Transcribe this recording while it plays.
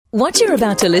What you're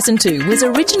about to listen to was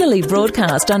originally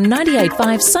broadcast on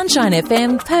 98.5 Sunshine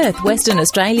FM, Perth, Western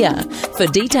Australia. For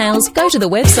details, go to the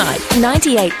website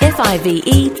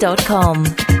 98five.com.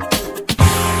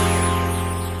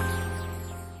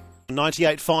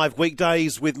 98.5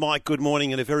 weekdays with Mike. Good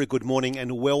morning and a very good morning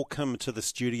and welcome to the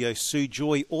studio. Sue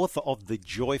Joy, author of The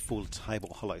Joyful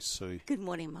Table. Hello, Sue. Good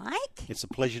morning, Mike. It's a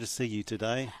pleasure to see you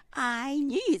today. I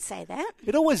knew you'd say that.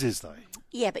 It always is, though.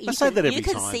 Yeah, but you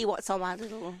can see what's on my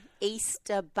little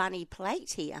Easter bunny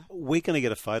plate here. We're going to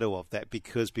get a photo of that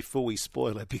because before we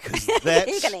spoil it, because that's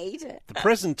you're going to eat it. The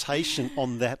presentation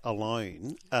on that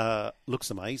alone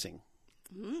looks amazing.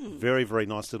 Very, very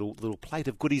nice little plate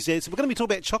of goodies there. So we're going to be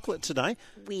talking about chocolate today.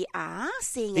 We are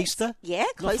seeing Easter.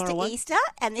 Close to Easter,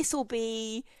 and this will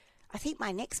be. I think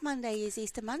my next Monday is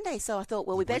Easter Monday, so I thought,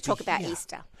 well, we better talk about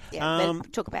Easter. Yeah, better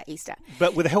talk about Easter.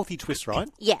 But with a healthy twist, right?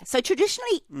 Yeah, so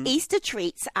traditionally, Easter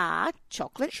treats are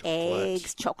chocolate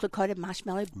eggs, chocolate-coated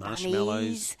marshmallows,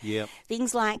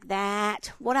 things like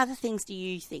that. What other things do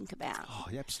you think about? Oh,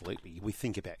 absolutely. We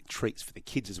think about treats for the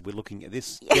kids as we're looking at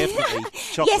this. Definitely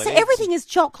chocolate so eggs. Everything is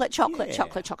chocolate. So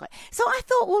I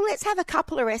thought, well, let's have a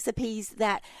couple of recipes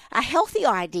that are healthy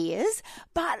ideas,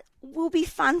 but will be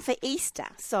fun for Easter.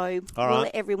 So we'll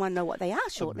let everyone know what they are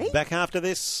shortly. Back after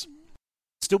this.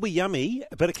 Still be yummy,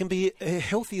 but it can be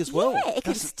healthy as well. Yeah, it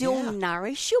can still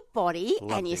nourish your body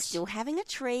and you're this. still having a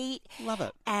treat. Love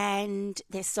it. And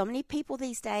there's so many people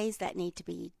these days that need to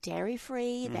be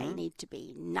dairy-free. They need to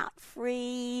be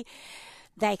nut-free.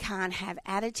 They can't have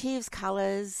additives,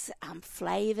 colours,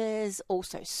 flavours,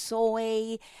 also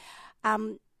soy.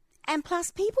 And plus,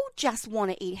 people just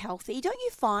want to eat healthy. Don't you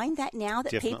find that now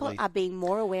that people are being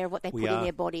more aware of what they put in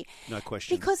their body? No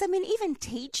question. Because, I mean, even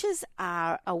teachers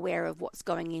are aware of what's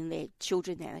going in their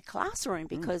children in the classroom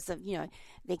because of,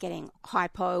 they're getting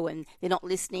hypo and they're not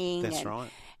listening. That's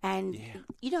right. And,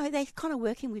 they're kind of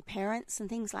working with parents and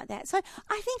things like that. So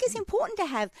I think it's important to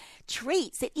have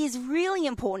treats. It is really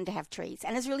important to have treats.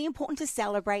 And it's really important to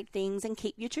celebrate things and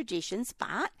keep your traditions.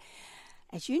 But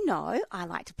as you know, I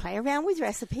like to play around with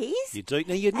recipes. You do.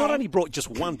 Now, you not only brought just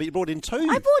one, but you brought in two.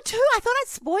 I brought two. I thought I'd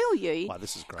spoil you. Wow,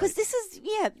 this is great. Because this is,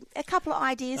 a couple of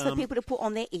ideas for people to put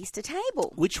on their Easter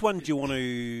table. Which one do you want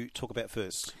to talk about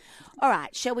first? All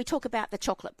right. Shall we talk about the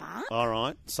chocolate bar? All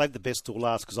right. Save the best till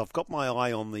last because I've got my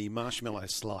eye on the marshmallow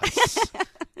slice.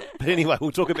 But anyway,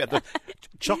 we'll talk about the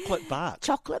chocolate bar.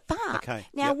 Chocolate bar. Okay.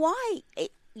 Now, why,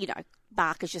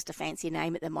 bark is just a fancy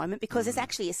name at the moment because it's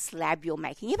actually a slab you're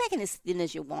making. You're making as thin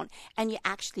as you want and you're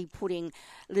actually putting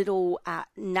little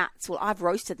nuts. Well, I've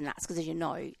roasted the nuts because, as you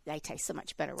know, they taste so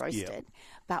much better roasted. Yep.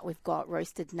 But we've got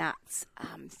roasted nuts.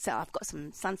 So I've got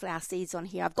some sunflower seeds on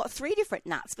here. I've got 3 different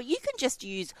nuts, but you can just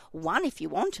use one if you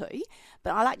want to.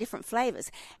 But I like different flavours.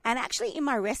 And actually in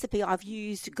my recipe, I've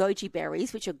used goji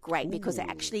berries, which are great because it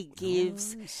actually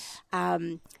gives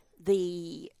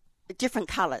the different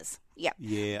colours. Yep.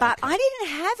 Yeah. But I didn't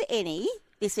have any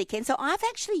this weekend, so I've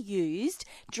actually used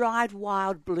dried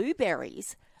wild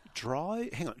blueberries. Dried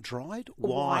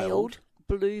wild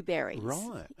blueberries.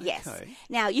 Right. Yes. Okay.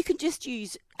 Now you can just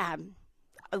use. I've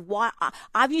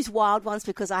used wild ones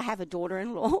because I have a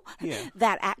daughter-in-law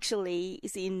that actually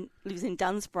lives in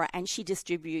Dunsborough, and she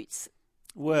distributes.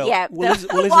 Well,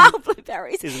 wild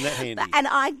blueberries. Isn't that handy?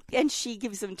 And she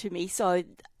gives them to me, so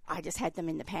I just had them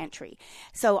in the pantry.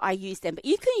 So I used them. But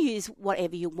you can use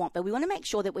whatever you want, but we want to make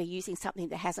sure that we're using something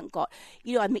that hasn't got,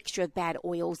 a mixture of bad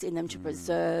oils in them to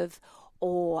preserve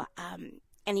or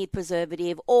any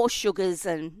preservative or sugars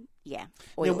and,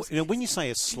 oils. Now, when you say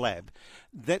a slab,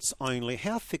 that's only,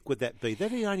 how thick would that be?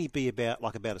 That would only be about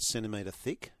a centimetre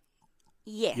thick?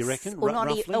 Yes. You reckon? Or not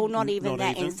roughly? even Not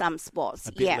that even? in some spots.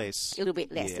 A bit less. A little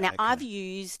bit less. Yeah, now, okay. I've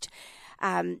used,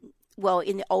 in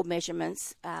the old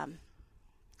measurements,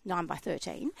 9 by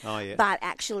 13. Oh, yeah. But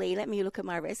actually, let me look at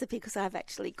my recipe because I've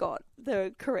actually got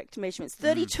the correct measurements.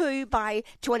 32 by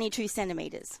 22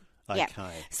 centimetres. Okay.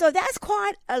 Yeah. So that's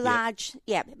quite a large,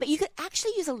 But you could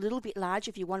actually use a little bit larger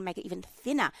if you want to make it even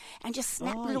thinner and just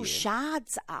snap little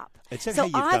shards up. Is that how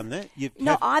you've done that?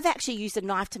 I've actually used a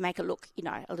knife to make it look,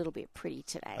 a little bit pretty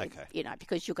today. Okay.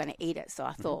 Because you're going to eat it. So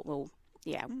I thought, we'll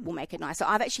make it nice. So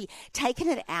I've actually taken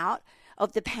it out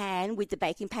of the pan with the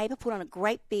baking paper, put on a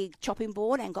great big chopping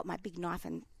board and got my big knife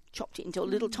and chopped it into a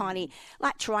little tiny,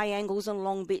 like triangles and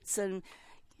long bits and,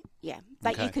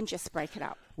 but you can just break it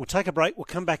up. We'll take a break. We'll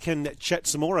come back and chat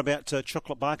some more about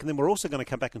chocolate bark and then we're also going to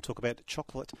come back and talk about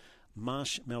chocolate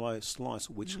marshmallow slice,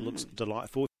 which looks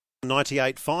delightful.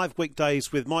 98.5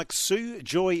 weekdays with Mike. Sue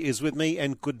Joy is with me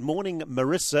and good morning,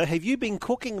 Marissa. Have you been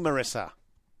cooking, Marissa?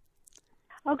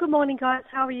 Oh, good morning, guys.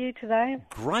 How are you today?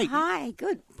 Great. Hi,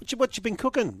 good. What you been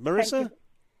cooking, Marissa?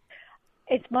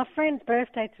 It's my friend's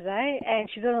birthday today, and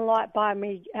she doesn't like buy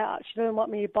me. She doesn't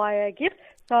want me to buy her a gift,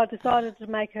 so I decided to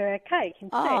make her a cake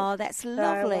instead. Oh, that's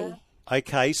lovely.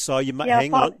 Okay, so you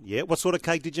hang on. Yeah, what sort of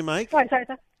cake did you make? Sorry.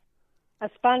 A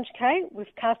sponge cake with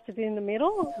custard in the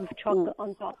middle with chocolate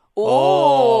on top.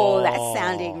 Oh, that's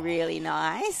sounding really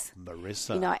nice.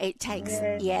 Marissa. You know, it takes,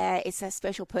 it's a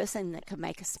special person that can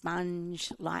make a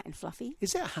sponge light and fluffy.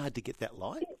 Is that hard to get that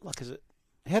light? Like, is it?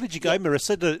 How did you go,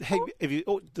 Marissa?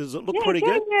 Does it look pretty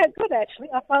good? Yeah, good actually.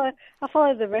 I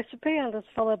followed the recipe. I just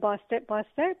followed step by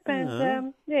step,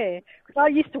 and because I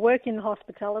used to work in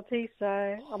hospitality, so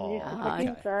I'm used to cooking.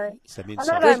 Okay. So I Good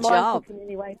don't mind job. cooking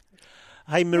anyway.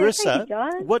 Hey, Marissa,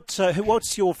 thank you,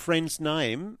 what's your friend's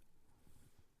name?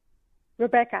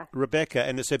 Rebecca. Rebecca,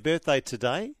 and it's her birthday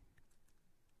today?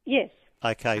 Yes.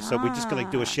 Okay, so we're just going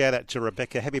to do a shout out to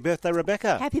Rebecca. Happy birthday,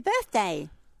 Rebecca. Happy birthday.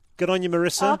 Good on you,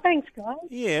 Marissa. Oh, thanks, guys.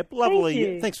 Yeah, lovely. Thank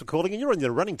you. Thanks for calling. And you're on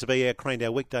the running to be our Crane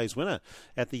Our Weekdays winner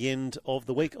at the end of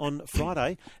the week on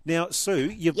Friday. Now, Sue,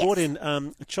 you've brought in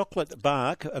chocolate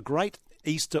bark, a great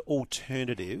Easter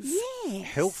alternative. Yes.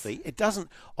 Healthy. It doesn't,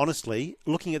 honestly,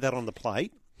 looking at that on the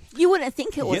plate. You wouldn't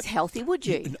think it was healthy, would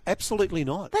you? Absolutely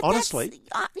not. But honestly.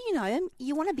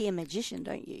 you want to be a magician,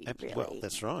 don't you? Really? Well,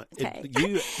 that's right. Okay.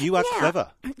 You are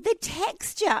clever. The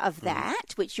texture of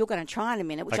that, which you're going to try in a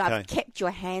minute, which I've kept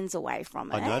your hands away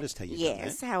from it. I noticed how you did that.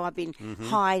 Yes, how I've been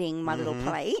hiding my little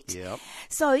plate. Yep.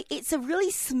 So it's a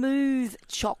really smooth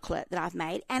chocolate that I've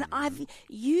made, and I've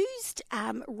used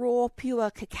raw,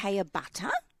 pure cacao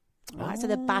butter. Right, so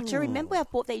the butter, remember I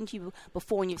brought that into you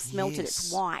before and you've smelt it, it's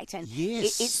white, and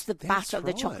it's the butter of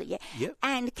the chocolate,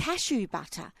 and cashew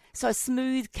butter, so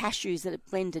smooth cashews that are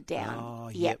blended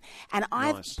down, and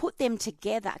I've put them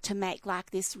together to make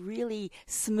like this really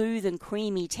smooth and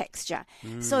creamy texture,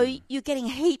 so you're getting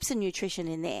heaps of nutrition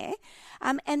in there,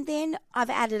 and then I've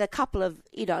added a couple of,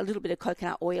 a little bit of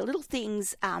coconut oil, little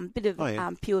things, bit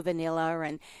of pure vanilla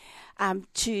and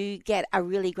to get a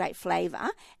really great flavour,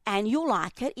 and you'll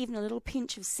like it, even a little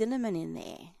pinch of cinnamon in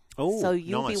there. Oh, so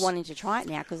you'll nice. be wanting to try it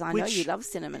now because I know you love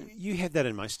cinnamon. You have that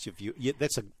in most of you. Yeah,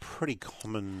 that's a pretty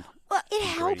common. Well, it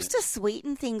helps to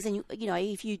sweeten things, and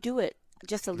if you do it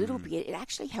just a little bit, it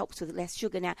actually helps with less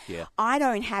sugar. Now, I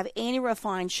don't have any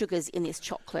refined sugars in this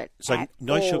chocolate. So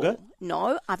no sugar?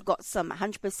 No, I've got some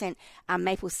 100%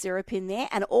 maple syrup in there,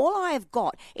 and all I have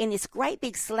got in this great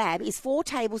big slab is 4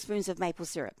 tablespoons of maple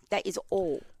syrup. That is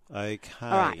all. Okay.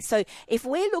 All right. So if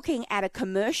we're looking at a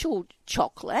commercial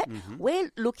chocolate, we're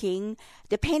looking,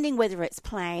 depending whether it's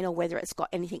plain or whether it's got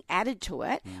anything added to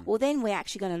it, well, then we're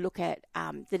actually going to look at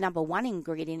the number one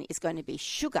ingredient is going to be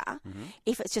sugar.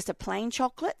 If it's just a plain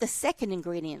chocolate, the second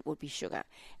ingredient would be sugar.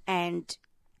 And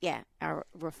our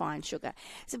refined sugar.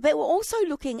 So, but we're also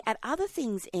looking at other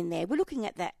things in there. We're looking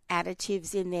at the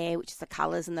additives in there, which is the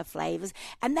colours and the flavours,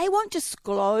 and they won't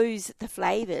disclose the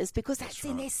flavours because that's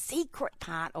in their secret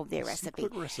part of their recipe.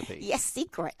 Secret recipe. Yes,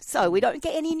 secret. So we don't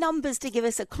get any numbers to give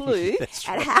us a clue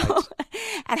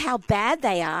at how bad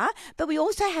they are. But we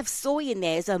also have soy in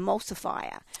there as an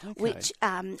emulsifier, which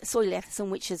soy lecithin,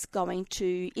 which is going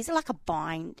to like a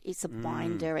bind. It's a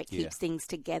binder. It keeps things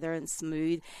together and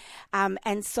smooth,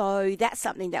 and so that's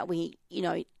something that we,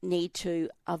 need to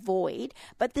avoid.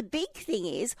 But the big thing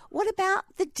is, what about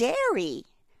the dairy?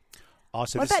 Oh,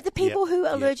 so what about the people who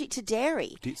are allergic to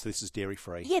dairy? So this is dairy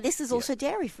free. Yeah, this is also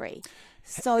dairy free.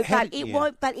 So,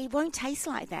 it won't taste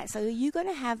like that. So you're going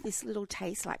to have this little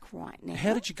taste like right now.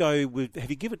 How did you go with?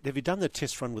 Have you done the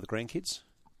test run with the grandkids?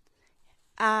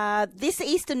 This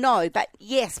Easter, no, but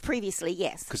yes, previously,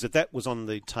 yes. Because if that was on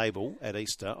the table at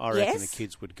Easter, I reckon the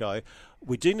kids would go.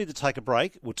 We do need to take a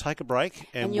break. We'll take a break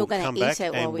and we'll come back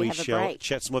and we shall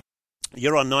chat some more.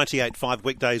 You're on 98.5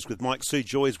 Weekdays with Mike. Sue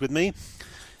Joy's with me.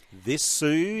 This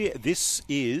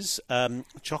is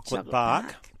chocolate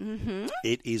bark. Mm-hmm.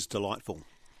 It is delightful.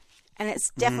 And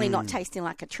it's definitely not tasting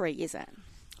like a tree, is it?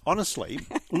 Honestly,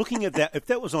 looking at that, if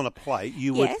that was on a plate,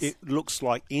 it looks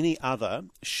like any other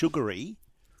sugary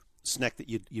snack that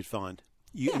you'd find.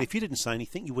 And if you didn't say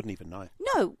anything, you wouldn't even know.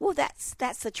 No, well, that's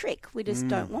the trick. We just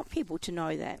don't want people to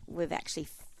know that we've actually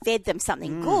fed them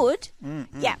something good.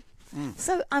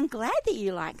 So I'm glad that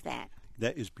you like that.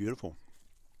 That is beautiful.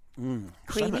 Creamy?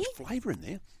 So much flavour in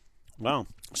there. Wow,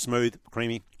 smooth,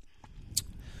 creamy.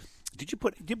 Did you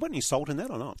put any salt in that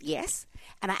or not? Yes,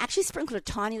 and I actually sprinkled a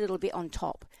tiny little bit on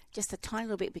top, just a tiny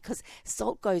little bit, because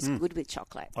salt goes good with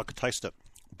chocolate. I could taste it,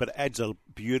 but it adds a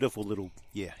beautiful little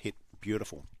hit.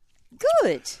 Beautiful.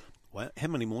 Good. Wow, how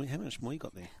much more you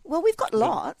got there? Well, we've got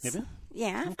lots. Have you?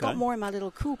 Yeah, I've got more in my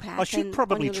little cool pack. I should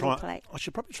probably try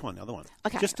another one.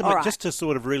 Okay, just to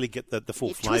sort of really get the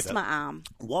full flavour. Twist my arm.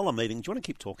 While I'm eating, do you want to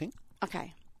keep talking?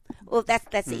 Okay. Well,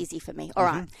 that's easy for me. All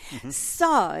right.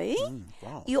 So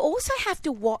Wow. you also have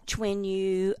to watch when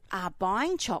you are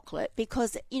buying chocolate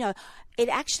because, it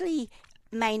actually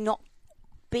may not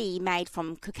be made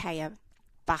from cacao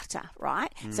butter,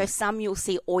 right? So some you'll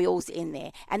see oils in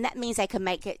there, and that means they can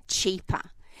make it cheaper.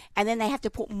 And then they have to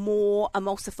put more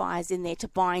emulsifiers in there to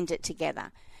bind it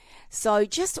together. So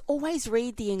just always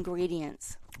read the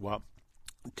ingredients. Well,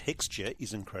 texture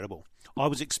is incredible. I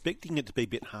was expecting it to be a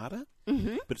bit harder,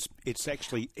 but it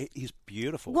is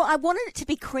beautiful. Well, I wanted it to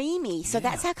be creamy, so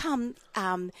that's how come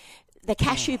the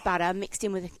cashew butter mixed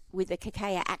in with the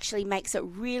cacao actually makes it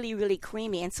really, really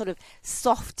creamy and sort of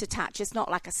soft to touch. It's not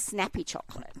like a snappy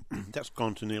chocolate. That's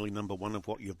gone to nearly number one of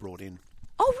what you've brought in.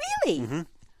 Oh, really?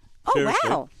 Oh, Seriously,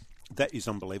 wow. that is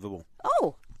unbelievable.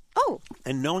 Oh,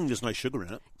 And knowing there's no sugar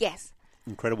in it, yes.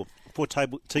 incredible. 4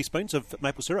 teaspoons of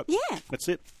maple syrup. Yeah. That's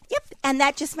it. Yep, and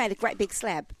that just made a great big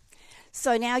slab.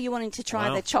 So now you're wanting to try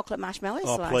Wow. the chocolate marshmallow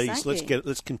Oh, slice, please, aren't you?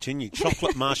 let's continue.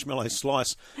 Chocolate marshmallow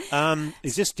slice.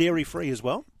 Is this dairy-free as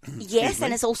well? Yes, me.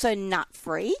 and it's also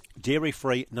nut-free.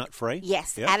 Dairy-free, nut-free?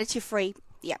 Yes, Yep. additive-free.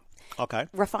 Yep. Okay.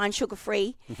 Refined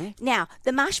sugar-free. Now,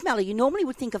 the marshmallow, you normally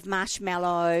would think of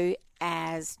marshmallow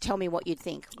as, tell me what you'd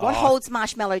think. What holds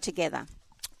marshmallow together?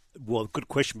 Well, good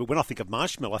question. But when I think of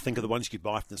marshmallow, I think of the ones you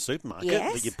buy from the supermarket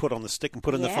Yes. that you put on the stick and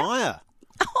put in the Yeah. fire.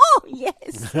 Oh,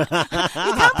 yes. You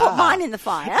can't put mine in the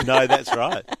fire. No, that's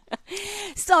right.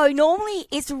 So normally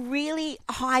it's really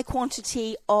high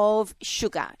quantity of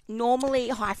sugar, normally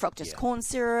high fructose corn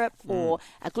syrup or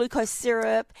a glucose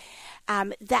syrup.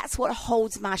 That's what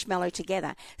holds marshmallow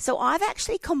together. So I've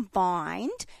actually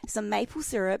combined some maple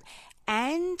syrup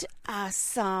and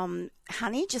some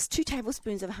honey, just 2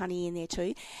 tablespoons of honey in there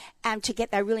too, to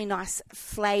get that really nice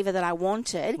flavour that I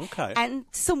wanted. Okay. And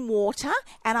some water,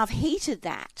 and I've heated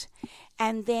that.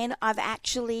 And then I've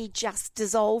actually just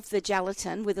dissolved the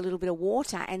gelatin with a little bit of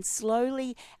water and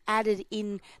slowly added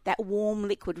in that warm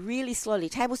liquid, really slowly,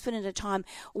 tablespoon at a time,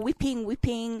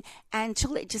 whipping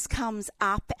until it just comes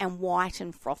up and white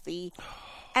and frothy.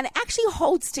 And it actually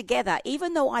holds together,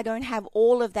 even though I don't have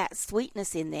all of that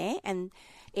sweetness in there, and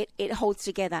it holds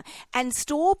together. And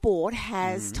store-bought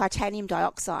has titanium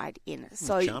dioxide in it.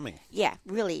 So, charming. Yeah,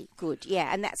 really good. Yeah,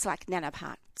 and that's like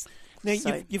nanoparts. Now,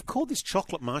 So- you've called this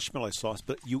chocolate marshmallow slice,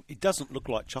 but it doesn't look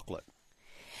like chocolate.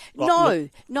 No,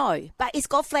 but it's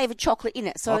got flavoured chocolate in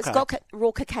it. So it's Okay. got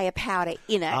raw cacao powder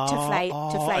in it to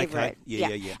flavour okay. it.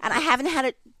 Yeah. And I haven't had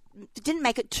it, didn't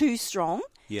make it too strong.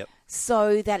 Yep.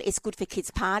 So that it's good for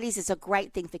kids' parties. It's a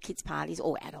great thing for kids' parties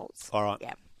or adults. All right.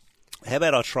 Yeah. How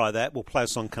about I try that? We'll play a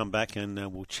song, come back, and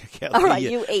we'll check out All the right,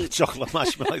 you eat. chocolate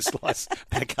marshmallow slice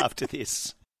back after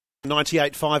this.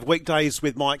 98.5 weekdays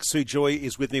with Mike. Sue Joy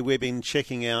is with me. We've been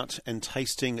checking out and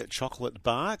tasting chocolate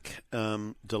bark,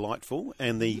 delightful,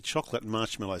 and the chocolate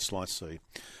marshmallow slice, Sue.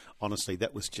 Honestly,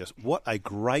 that was just, what a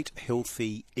great,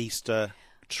 healthy Easter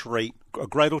treat. A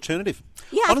great alternative.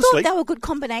 Yeah, Honestly, I thought they were a good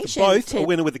combination. both a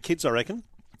winner with the kids, I reckon,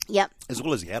 Yep. as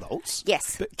well as the adults.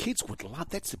 Yes. But kids would love,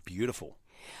 that's beautiful.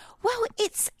 Well,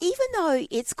 even though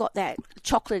it's got that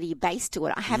chocolatey base to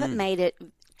it, I haven't made it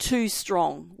too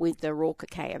strong with the raw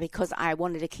cacao because I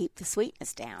wanted to keep the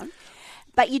sweetness down.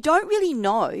 But you don't really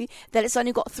know that it's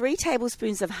only got 3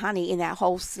 tablespoons of honey in that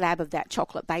whole slab of that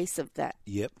chocolate base of that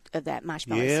Yep.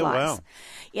 marshmallow Yeah, slice. wow.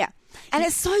 Yeah, and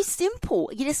it's so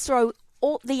simple. You just throw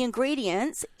all the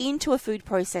ingredients into a food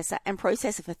processor and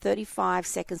process it for 35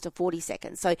 seconds to 40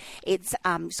 seconds. So it's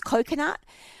just coconut,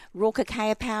 raw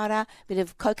cacao powder, a bit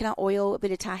of coconut oil, a bit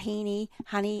of tahini,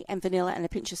 honey and vanilla and a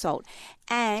pinch of salt.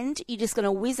 And you're just going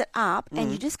to whiz it up and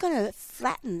you're just going to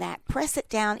flatten that, press it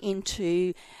down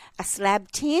into a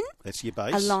slab tin. That's your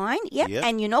base. A line, yep. Yep.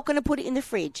 And you're not going to put it in the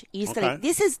fridge. You're just going to.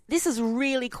 Okay. This is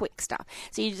really quick stuff.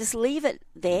 So you just leave it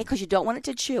there because you don't want it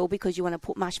to chill because you want to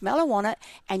put marshmallow on it,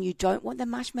 and you don't want the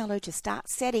marshmallow to start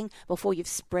setting before you've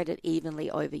spread it evenly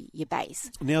over your base.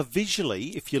 Now,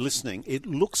 visually, if you're listening, it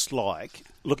looks like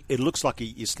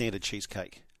your standard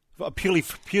cheesecake.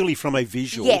 Purely from a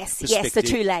visual Yes, perspective. the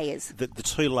 2 layers. The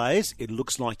 2 layers, it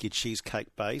looks like your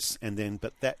cheesecake base,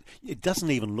 but it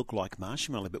doesn't even look like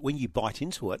marshmallow. But when you bite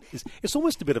into it, it's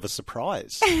almost a bit of a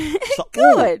surprise. It's like,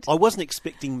 Good. "Ooh, I wasn't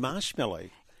expecting marshmallow."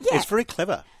 Yeah. It's very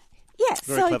clever. Yeah,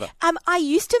 Very so clever. I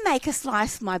used to make a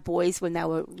slice for my boys when they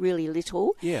were really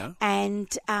little, Yeah. and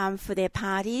for their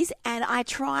parties, and I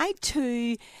tried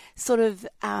to sort of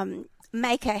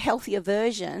make a healthier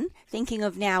version, thinking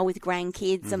of now with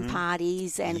grandkids and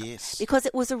parties, and Yes. because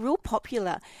it was a real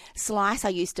popular slice I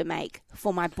used to make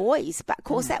for my boys, but of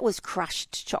course that was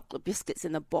crushed chocolate biscuits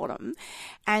in the bottom,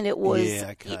 and it was Yeah,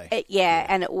 okay.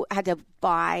 and it had to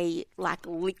buy like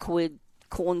liquid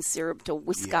corn syrup to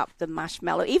whisk up the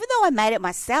marshmallow. Even though I made it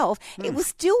myself, it was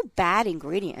still bad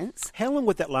ingredients. How long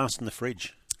would that last in the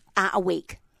fridge? A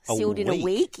week. Sealed in a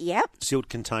week, yep. Sealed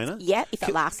container? Yep, if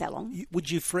it lasts that long. Would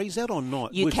you freeze that or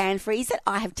not? You can freeze it.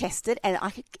 I have tested, and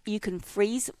you can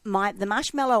freeze the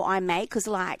marshmallow I made, because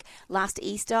like last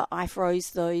Easter, I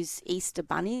froze those Easter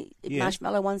bunny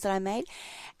marshmallow ones that I made,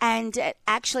 and it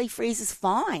actually freezes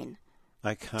fine.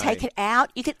 Okay. Take it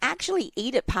out. You can actually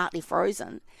eat it partly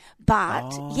frozen, but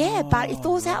but it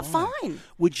thaws out fine.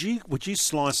 Would you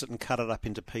slice it and cut it up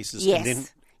into pieces? Yes. And then,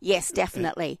 yes,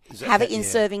 definitely. Have it in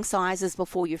serving sizes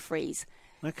before you freeze.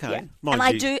 Okay. Yeah. And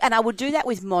I would do that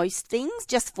with most things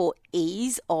just for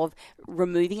ease of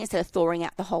removing it instead of thawing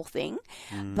out the whole thing.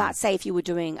 But say if you were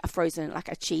doing a frozen,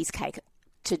 like a cheesecake,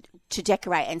 to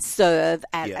decorate and serve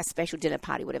at a special dinner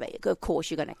party, whatever, of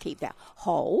course you're going to keep that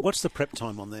whole. What's the prep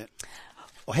time on that?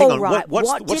 Oh, hang on. Right.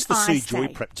 What's the Sue Joy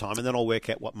prep time? And then I'll work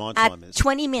out what my time is.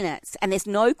 20 minutes, and there's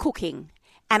no cooking.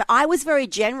 And I was very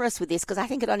generous with this because I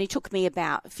think it only took me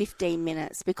about 15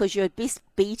 minutes because you're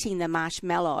beating the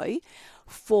marshmallow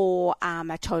for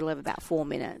a total of about 4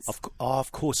 minutes.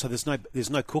 Of course. So there's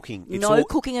no cooking. It's no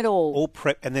cooking at all. All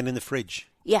prep and then in the fridge.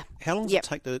 Yeah. How long does it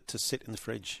take to sit in the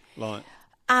fridge?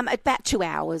 About 2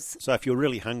 hours. So if you're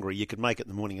really hungry, you could make it in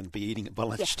the morning and be eating it by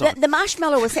lunchtime. The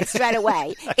marshmallow was set straight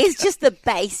away. It's just the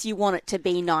base. You want it to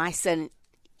be nice and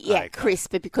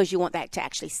crisp, because you want that to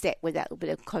actually set with that little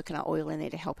bit of coconut oil in there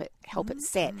to help it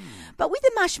set. But with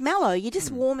the marshmallow, you're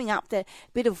just warming up the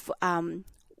bit of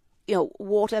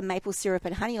water, maple syrup,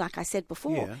 and honey, like I said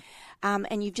before. Yeah.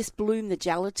 And you've just bloomed the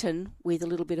gelatin with a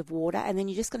little bit of water, and then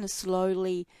you're just going to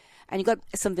slowly. And you've got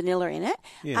some vanilla in it.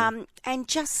 Yeah. And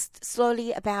just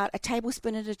slowly, about a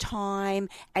tablespoon at a time,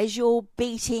 as you're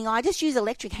beating. I just use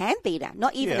electric hand beater,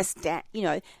 not even a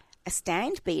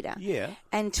stand beater. Yeah.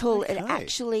 Until it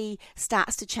actually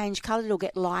starts to change colour. It'll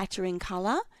get lighter in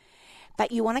colour.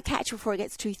 But you want to catch it before it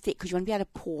gets too thick, because you want to be able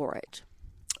to pour it.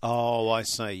 Oh, I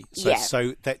see.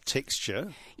 So that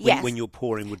texture, when you're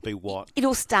pouring, would be what?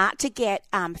 It'll start to get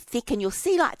thick, and you'll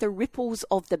see like the ripples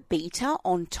of the beater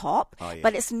on top,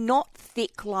 but it's not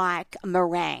thick like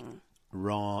meringue.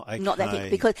 Right, okay. Not that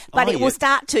thick, but it will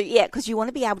start to, because you want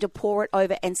to be able to pour it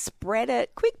over and spread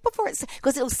it quick before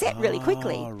because it'll set really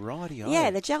quickly. Oh, righty-o. Yeah,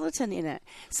 the gelatin in it.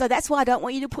 So that's why I don't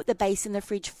want you to put the base in the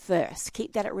fridge first.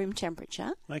 Keep that at room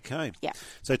temperature. Okay. Yeah.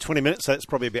 So 20 minutes, so that's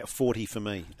probably about 40 for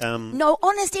me. No,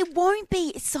 honest, it won't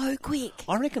be. It's so quick.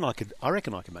 I reckon I could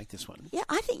make this one. Yeah,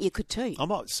 I think you could too. I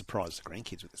might surprise the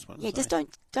grandkids with this one. Yeah, just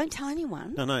don't tell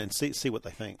anyone. No, and see what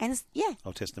they think. And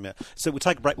I'll test them out. So we'll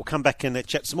take a break. We'll come back and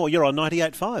chat some more. You're on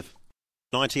 98.5.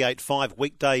 98.5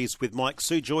 weekdays with Mike.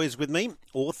 Sue Joy is with me,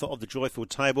 author of The Joyful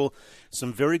Table.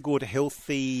 Some very good,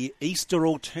 healthy Easter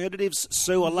alternatives.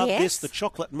 Sue, I love this, the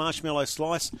chocolate marshmallow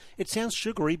slice. It sounds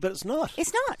sugary, but it's not.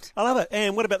 It's not. I love it.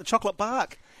 And what about the chocolate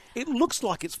bark? It looks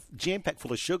like it's jam-packed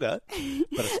full of sugar, but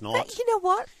it's not. But you know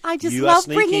what? I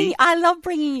love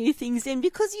bringing you things in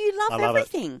because you love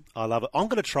everything. I love it. I'm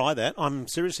going to try that. I'm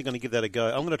seriously going to give that a go.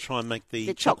 I'm going to try and make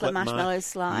the chocolate marshmallow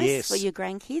slice for your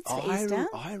grandkids for Easter.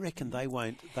 I reckon they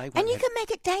won't. And you can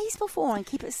make it days before and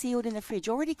keep it sealed in the fridge,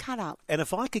 already cut up. And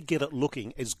if I could get it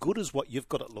looking as good as what you've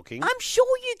got it looking, I'm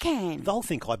sure you can. They'll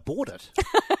think I bought it.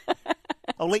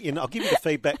 I'll let you know. I'll give you the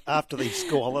feedback after the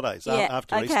school holidays.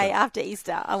 After Easter. Okay, after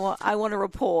Easter, I want a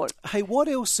report. Hey, what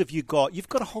else have you got? You've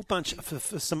got a whole bunch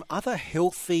for some other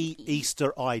healthy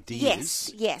Easter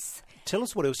ideas. Yes. Tell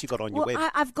us what else you got on your web.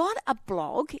 I've got a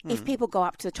blog. If people go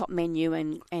up to the top menu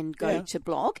and go to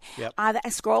blog, I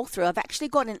scroll through. I've actually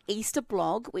got an Easter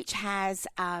blog which has.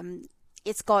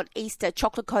 It's got Easter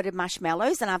chocolate-coated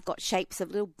marshmallows, and I've got shapes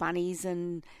of little bunnies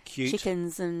and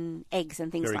chickens and eggs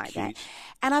and things like that.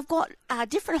 And I've got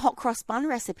different hot cross bun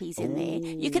recipes in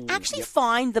there. You can actually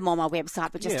find them on my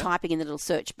website by just typing in the little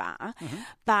search bar. Mm-hmm.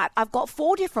 But I've got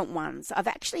 4 different ones. I've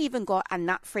actually even got a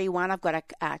nut-free one. I've got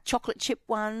a chocolate chip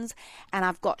ones, and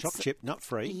I've got chocolate chip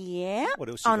nut-free. Yeah. What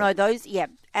else? No, those. Yeah,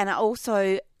 and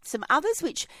also some others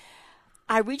which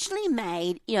I originally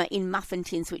made, in muffin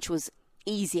tins, which was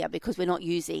easier because we're not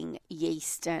using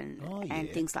yeast and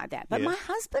things like that. But my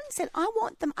husband said, I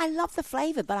want them, I love the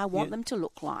flavour, but I want them to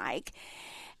look like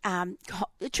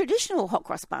traditional hot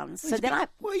cross buns. Well,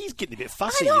 Well, he's getting a bit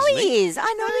fussy, I know isn't he?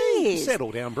 I know he is. Settle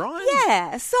down, Brian.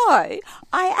 Yeah, so I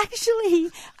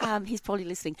actually, he's probably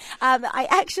listening, I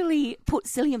actually put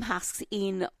psyllium husks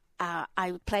in.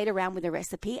 I played around with the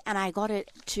recipe and I got it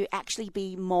to actually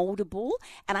be mouldable,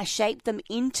 and I shaped them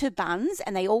into buns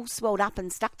and they all swelled up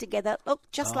and stuck together. Look,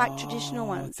 just like traditional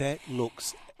ones. They look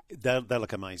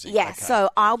amazing. Yeah, okay. So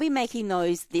I'll be making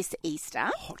those this Easter.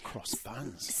 Hot cross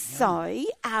buns. So,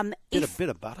 bit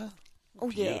of butter. Oh,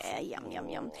 yeah, Beautiful.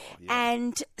 yum. Yeah.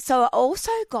 And so I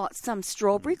also got some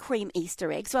strawberry cream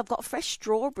Easter eggs. So I've got fresh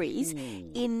strawberries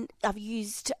I've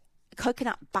used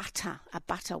coconut butter,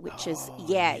 which is,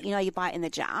 you buy it in the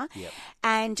jar. Yep.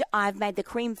 And I've made the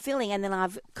cream filling and then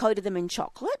I've coated them in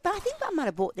chocolate. But I think I might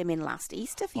have bought them in last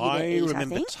Easter for you to eat,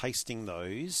 remember I think. tasting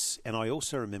those, and I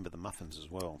also remember the muffins as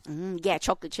well. Yeah,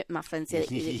 chocolate chip muffins.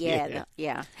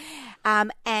 Yeah.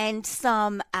 And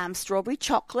some strawberry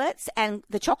chocolates and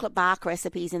the chocolate bark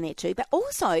recipes in there too. But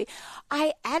also,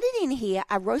 I added in here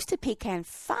a roasted pecan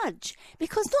fudge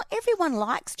because not everyone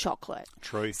likes chocolate.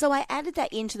 True. So I added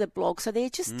that into the blog. So they're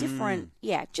just different,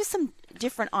 just some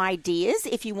different ideas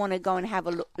if you want to go and have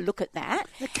a look at that.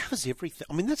 It covers everything.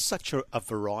 I mean, that's such a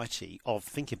variety of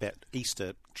thinking about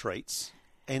Easter treats,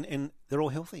 and they're all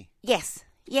healthy. Yes.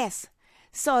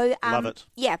 So, Love it.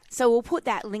 Yeah, so we'll put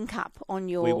that link up on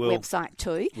your website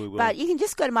too. We will. But you can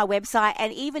just go to my website,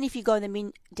 and even if you go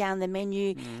down the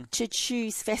menu to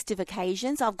choose festive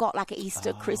occasions, I've got like an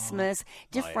Easter, Christmas,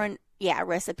 different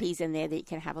recipes in there that you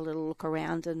can have a little look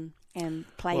around and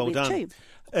play with too.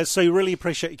 So really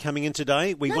appreciate you coming in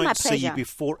today. We won't see you pleasure.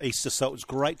 before Easter, so it was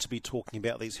great to be talking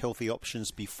about these healthy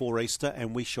options before Easter,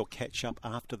 and we shall catch up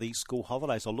after the school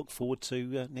holidays. I look forward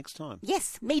to next time.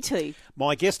 Yes, me too.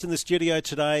 My guest in the studio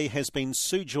today has been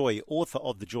Sue Joy, author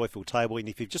of The Joyful Table, and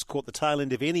if you've just caught the tail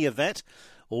end of any of that,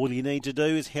 all you need to do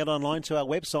is head online to our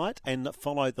website and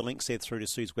follow the links there through to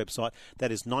Sue's website.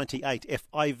 That is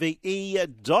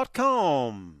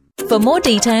 98five.com. For more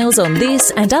details on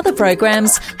this and other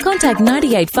programs, contact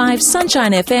 98.5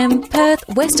 Sunshine FM, Perth,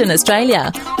 Western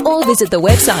Australia, or visit the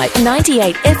website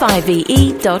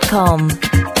 98five.com.